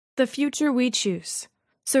The Future We Choose,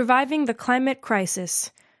 Surviving the Climate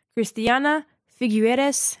Crisis, Christiana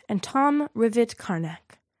Figueres and Tom Rivett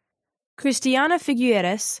Carnac. Christiana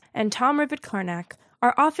Figueres and Tom Rivett Carnac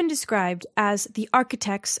are often described as the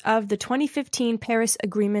architects of the 2015 Paris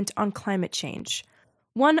Agreement on Climate Change,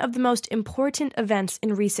 one of the most important events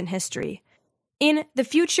in recent history. In The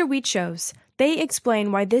Future We Chose, they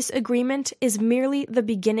explain why this agreement is merely the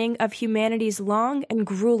beginning of humanity's long and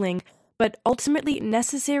grueling, but ultimately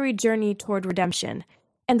necessary journey toward redemption,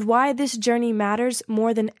 and why this journey matters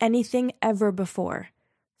more than anything ever before.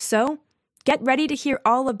 So, get ready to hear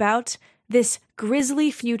all about this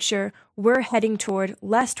grisly future we're heading toward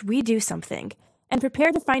lest we do something, and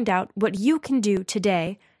prepare to find out what you can do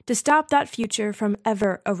today to stop that future from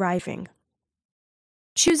ever arriving.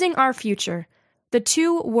 Choosing Our Future, the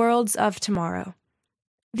Two Worlds of Tomorrow.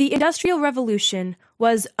 The Industrial Revolution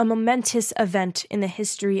was a momentous event in the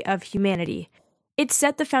history of humanity. It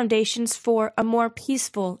set the foundations for a more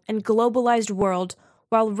peaceful and globalized world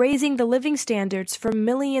while raising the living standards for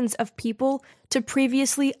millions of people to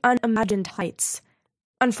previously unimagined heights.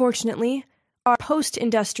 Unfortunately, our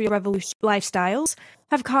post-industrial revolution lifestyles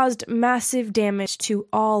have caused massive damage to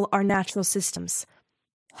all our natural systems.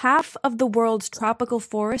 Half of the world's tropical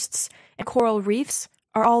forests and coral reefs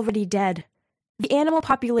are already dead. The animal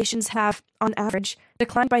populations have, on average,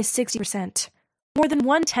 declined by 60%. More than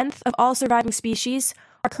 1/10 of all surviving species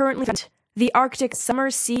are currently extinct. The Arctic summer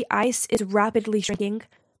sea ice is rapidly shrinking.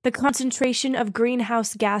 The concentration of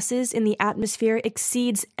greenhouse gases in the atmosphere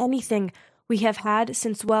exceeds anything we have had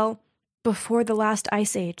since, well, before the last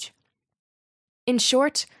ice age. In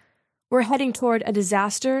short, we're heading toward a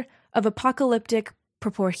disaster of apocalyptic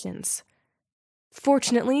proportions.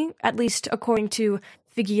 Fortunately, at least according to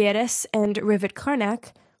Figueres and Rivett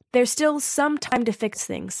Carnac, there's still some time to fix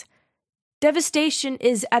things. Devastation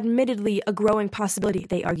is admittedly a growing possibility,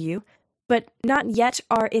 they argue, but not yet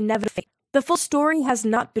our inevitable fate. The full story has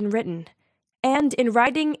not been written, and in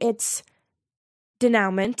writing its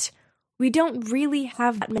denouement, we don't really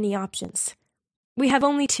have that many options. We have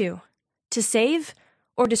only two: to save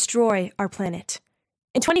or destroy our planet.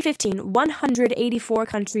 In 2015, 184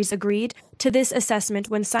 countries agreed to this assessment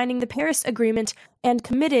when signing the Paris Agreement and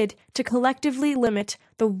committed to collectively limit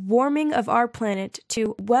the warming of our planet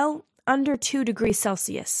to, well, under 2 degrees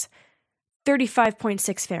Celsius,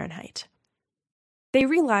 35.6 Fahrenheit. They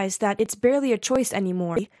realized that it's barely a choice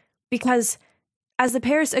anymore because, as the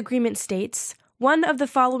Paris Agreement states, one of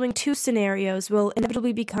the following two scenarios will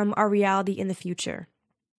inevitably become our reality in the future.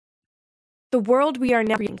 The world we are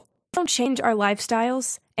now creating don't change our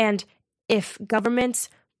lifestyles, and if governments,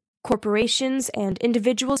 corporations, and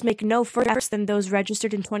individuals make no further efforts than those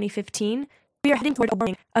registered in 2015, we are heading toward a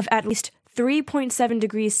warming of at least 3.7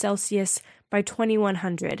 degrees Celsius by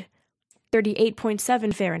 2100,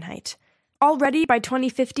 38.7 Fahrenheit. Already by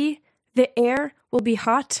 2050, the air will be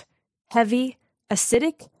hot, heavy,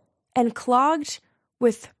 acidic, and clogged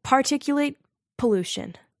with particulate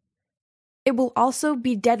pollution. It will also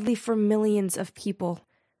be deadly for millions of people,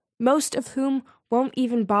 most of whom won't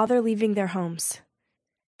even bother leaving their homes.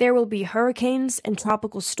 There will be hurricanes and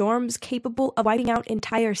tropical storms capable of wiping out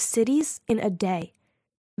entire cities in a day.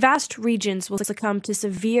 Vast regions will succumb to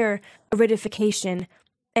severe aridification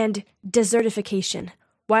and desertification.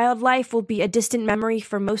 Wildlife will be a distant memory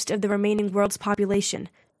for most of the remaining world's population.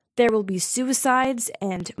 There will be suicides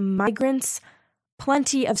and migrants,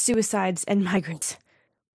 plenty of suicides and migrants.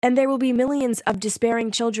 And there will be millions of despairing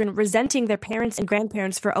children resenting their parents and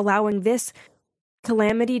grandparents for allowing this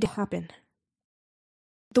calamity to happen.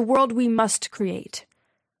 The world we must create.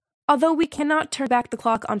 Although we cannot turn back the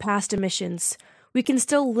clock on past emissions, we can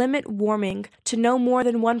still limit warming to no more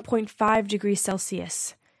than 1.5 degrees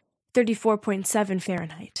Celsius, 34.7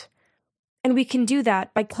 Fahrenheit. And we can do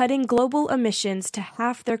that by cutting global emissions to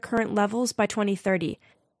half their current levels by 2030,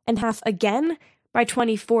 and half again by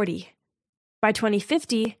 2040. By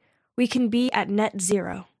 2050, we can be at net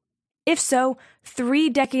zero. If so, 3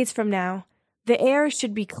 decades from now, the air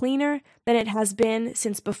should be cleaner than it has been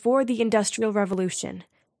since before the Industrial Revolution.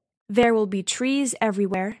 There will be trees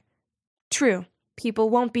everywhere. True,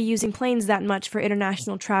 people won't be using planes that much for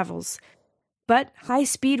international travels, but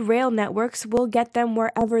high-speed rail networks will get them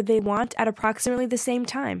wherever they want at approximately the same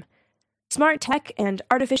time. Smart tech and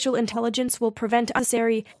artificial intelligence will prevent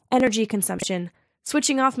unnecessary energy consumption,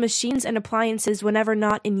 switching off machines and appliances whenever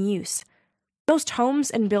not in use. Most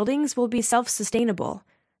homes and buildings will be self-sustainable.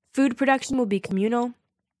 Food production will be communal.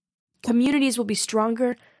 Communities will be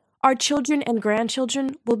stronger. Our children and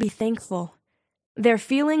grandchildren will be thankful. Their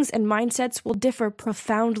feelings and mindsets will differ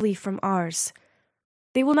profoundly from ours.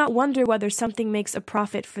 They will not wonder whether something makes a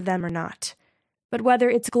profit for them or not. but whether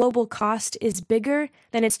its global cost is bigger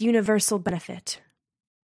than its universal benefit.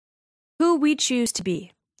 Who we choose to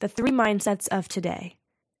be, the three mindsets of today.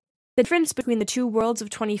 The difference between the two worlds of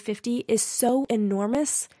 2050 is so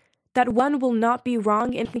enormous that one will not be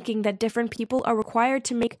wrong in thinking that different people are required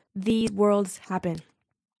to make these worlds happen.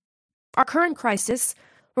 Our current crisis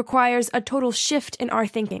requires a total shift in our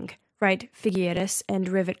thinking, write Figueres and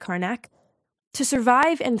Rivett Carnac. To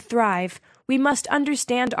survive and thrive, we must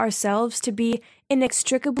understand ourselves to be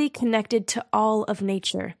inextricably connected to all of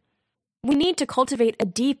nature. We need to cultivate a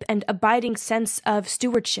deep and abiding sense of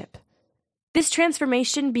stewardship. This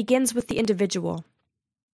transformation begins with the individual.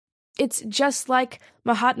 It's just like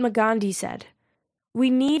Mahatma Gandhi said, we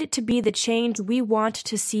need to be the change we want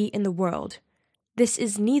to see in the world. This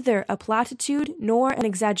is neither a platitude nor an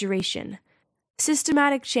exaggeration.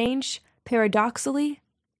 Systematic change, paradoxically,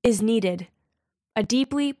 is needed, a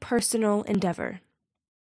deeply personal endeavor.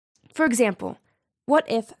 For example, what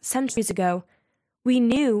if, centuries ago, we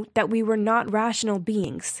knew that we were not rational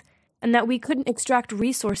beings, and that we couldn't extract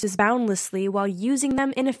resources boundlessly while using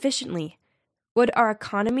them inefficiently? Would our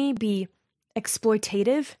economy be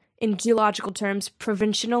exploitative, in geological terms,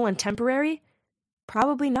 provincial and temporary?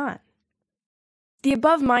 Probably not. The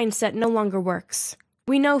above mindset no longer works.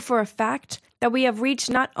 We know for a fact that we have reached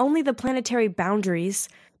not only the planetary boundaries,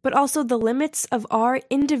 but also the limits of our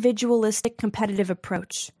individualistic competitive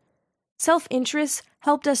approach. Self-interest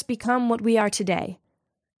helped us become what we are today.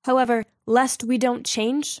 However, lest we don't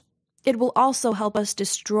change, it will also help us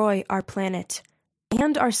destroy our planet,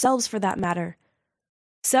 and ourselves for that matter.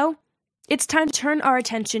 So, it's time to turn our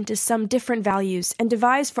attention to some different values and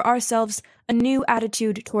devise for ourselves a new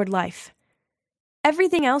attitude toward life.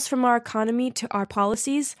 Everything else from our economy to our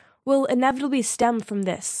policies will inevitably stem from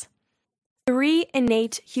this. 3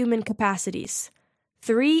 innate human capacities.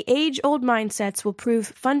 3 age-old mindsets will prove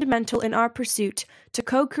fundamental in our pursuit to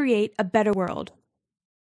co-create a better world.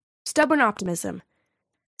 Stubborn optimism.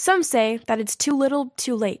 Some say that it's too little,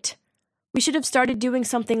 too late. We should have started doing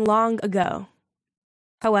something long ago.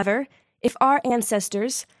 However, if our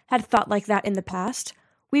ancestors had thought like that in the past,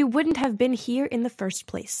 we wouldn't have been here in the first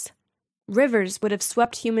place. Rivers would have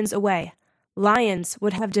swept humans away. Lions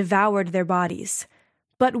would have devoured their bodies.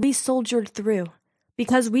 But we soldiered through,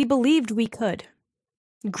 because we believed we could.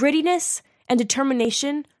 Grittiness and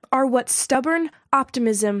determination are what stubborn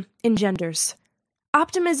optimism engenders.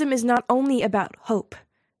 Optimism is not only about hope.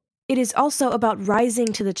 It is also about rising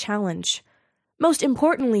to the challenge. Most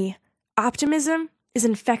importantly, optimism is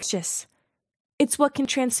infectious. It's what can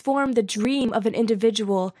transform the dream of an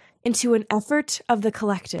individual into an effort of the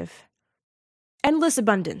collective. Endless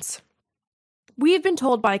abundance. We have been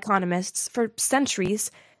told by economists for centuries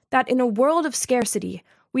that in a world of scarcity,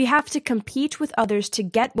 we have to compete with others to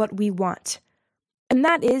get what we want. And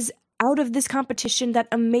that is, out of this competition, that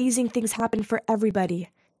amazing things happen for everybody.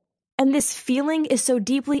 And this feeling is so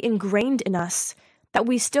deeply ingrained in us that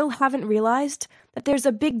we still haven't realized that there's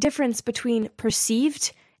a big difference between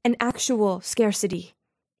perceived and actual scarcity.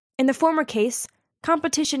 In the former case,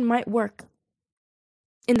 competition might work.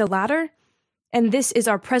 In the latter, and this is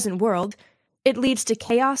our present world, it leads to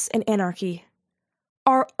chaos and anarchy.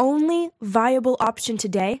 Our only viable option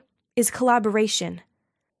today is collaboration,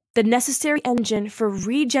 the necessary engine for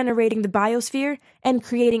regenerating the biosphere and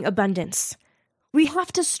creating abundance. We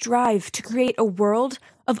have to strive to create a world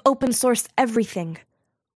of open source everything.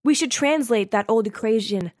 We should translate that old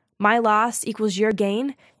equation, my loss equals your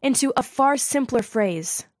gain, into a far simpler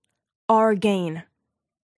phrase, our gain.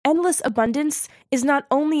 Endless abundance is not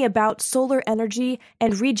only about solar energy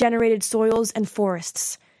and regenerated soils and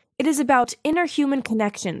forests. It is about inner human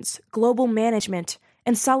connections, global management,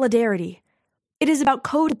 and solidarity. It is about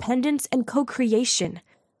codependence and co-creation,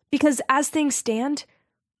 because as things stand,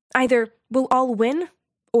 either we'll all win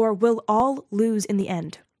or we'll all lose in the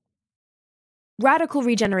end. Radical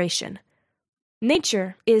regeneration.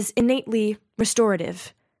 Nature is innately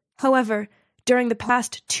restorative. However, during the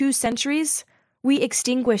past 2 centuries, we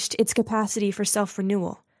extinguished its capacity for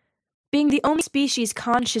self-renewal. Being the only species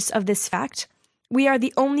conscious of this fact, we are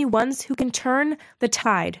the only ones who can turn the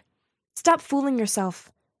tide. Stop fooling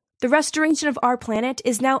yourself. The restoration of our planet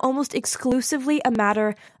is now almost exclusively a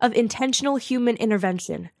matter of intentional human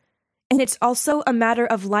intervention. And it's also a matter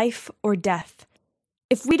of life or death.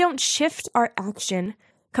 If we don't shift our action,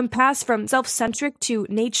 compass from self-centric to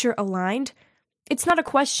nature-aligned, it's not a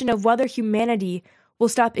question of whether humanity will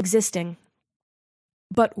stop existing,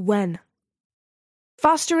 but when.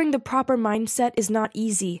 Fostering the proper mindset is not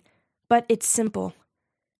easy, but it's simple.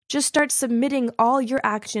 Just start submitting all your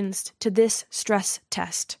actions to this stress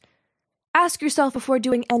test. Ask yourself before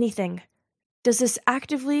doing anything, Does this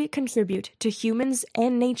actively contribute to humans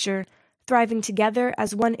and nature thriving together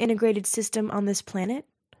as one integrated system on this planet?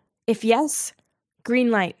 If yes,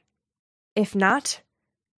 green light. If not,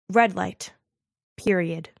 red light.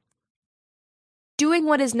 Period. Doing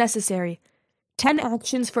what is necessary. 10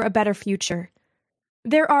 actions for a better future.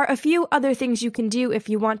 There are a few other things you can do if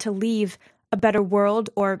you want to leave a better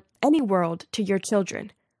world or any world to your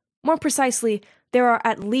children. More precisely, there are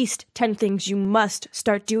at least 10 things you must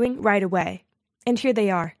start doing right away. And here they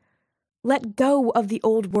are. Let go of the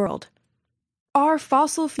old world. Our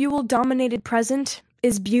fossil fuel-dominated present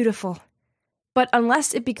is beautiful, but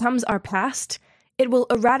unless it becomes our past, it will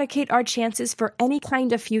eradicate our chances for any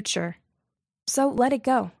kind of future. So let it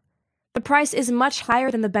go. The price is much higher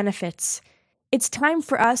than the benefits. It's time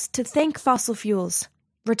for us to thank fossil fuels,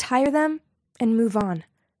 retire them, and move on.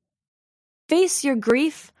 Face your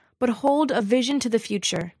grief, but hold a vision to the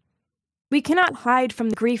future. We cannot hide from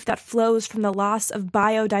the grief that flows from the loss of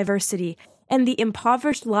biodiversity and the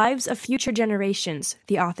impoverished lives of future generations,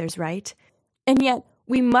 the authors write. And yet,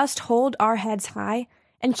 we must hold our heads high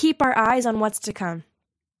and keep our eyes on what's to come.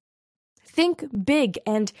 Think big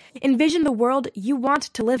and envision the world you want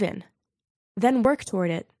to live in. Then work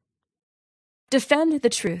toward it. Defend the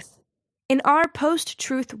truth. In our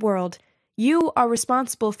post-truth world, you are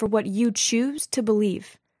responsible for what you choose to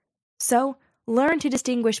believe. So, learn to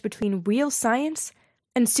distinguish between real science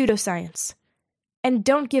and pseudoscience. And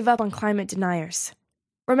don't give up on climate deniers.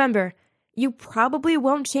 Remember, you probably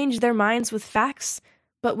won't change their minds with facts,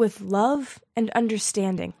 but with love and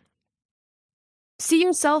understanding. See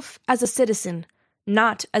yourself as a citizen,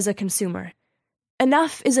 not as a consumer.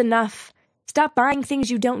 Enough is enough. Stop buying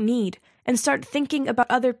things you don't need and start thinking about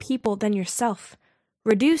other people than yourself.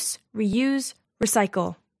 Reduce, reuse,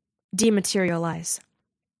 recycle. Dematerialize.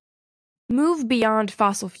 Move beyond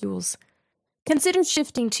fossil fuels. Consider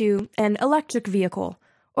shifting to an electric vehicle,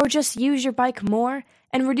 or just use your bike more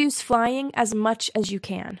and reduce flying as much as you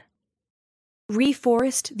can.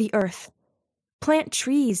 Reforest the earth. Plant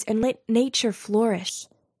trees and let nature flourish.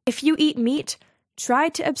 If you eat meat, try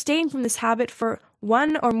to abstain from this habit for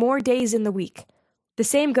 1 or more days in the week. The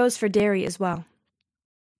same goes for dairy as well.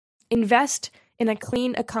 Invest in a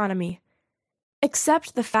clean economy.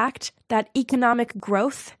 Accept the fact that economic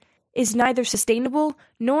growth is neither sustainable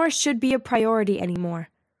nor should be a priority anymore.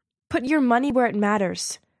 Put your money where it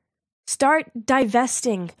matters. Start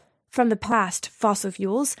divesting from the past, fossil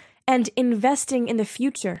fuels, and investing in the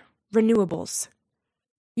future, renewables.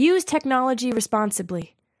 Use technology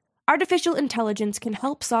responsibly. Artificial intelligence can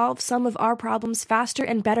help solve some of our problems faster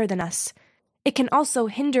and better than us. It can also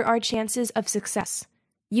hinder our chances of success.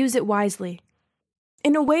 Use it wisely.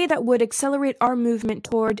 In a way that would accelerate our movement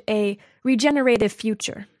toward a regenerative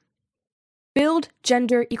future. Build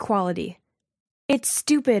gender equality. It's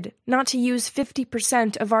stupid not to use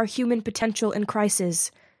 50% of our human potential in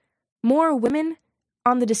crisis. More women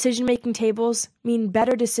on the decision-making tables mean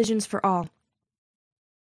better decisions for all.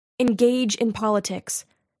 Engage in politics.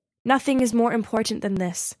 Nothing is more important than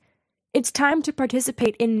this. It's time to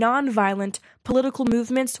participate in non-violent political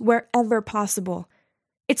movements wherever possible.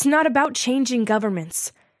 It's not about changing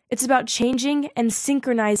governments. It's about changing and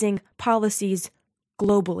synchronizing policies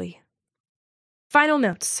globally. Final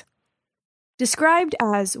notes. Described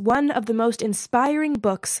as one of the most inspiring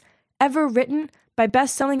books ever written by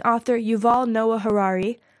best-selling author Yuval Noah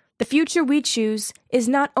Harari, The Future We Choose is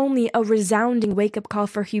not only a resounding wake-up call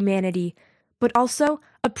for humanity, but also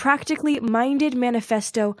a practically minded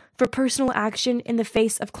manifesto for personal action in the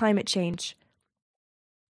face of climate change.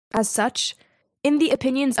 As such, in the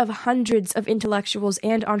opinions of hundreds of intellectuals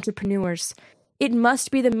and entrepreneurs, it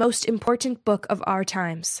must be the most important book of our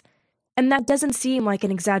times. And that doesn't seem like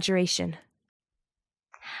an exaggeration.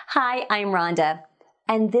 Hi, I'm Rhonda,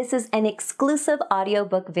 and this is an exclusive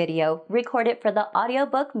audiobook video recorded for the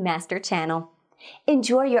Audiobook Master Channel.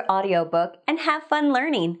 Enjoy your audiobook and have fun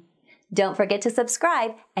learning. Don't forget to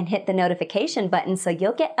subscribe and hit the notification button so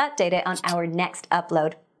you'll get updated on our next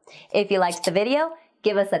upload. If you liked the video,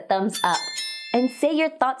 give us a thumbs up and say your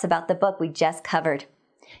thoughts about the book we just covered.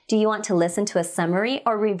 Do you want to listen to a summary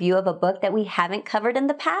or review of a book that we haven't covered in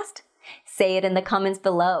the past? Say it in the comments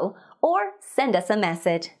below or send us a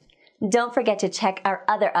message. Don't forget to check our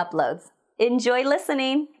other uploads. Enjoy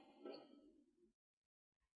listening!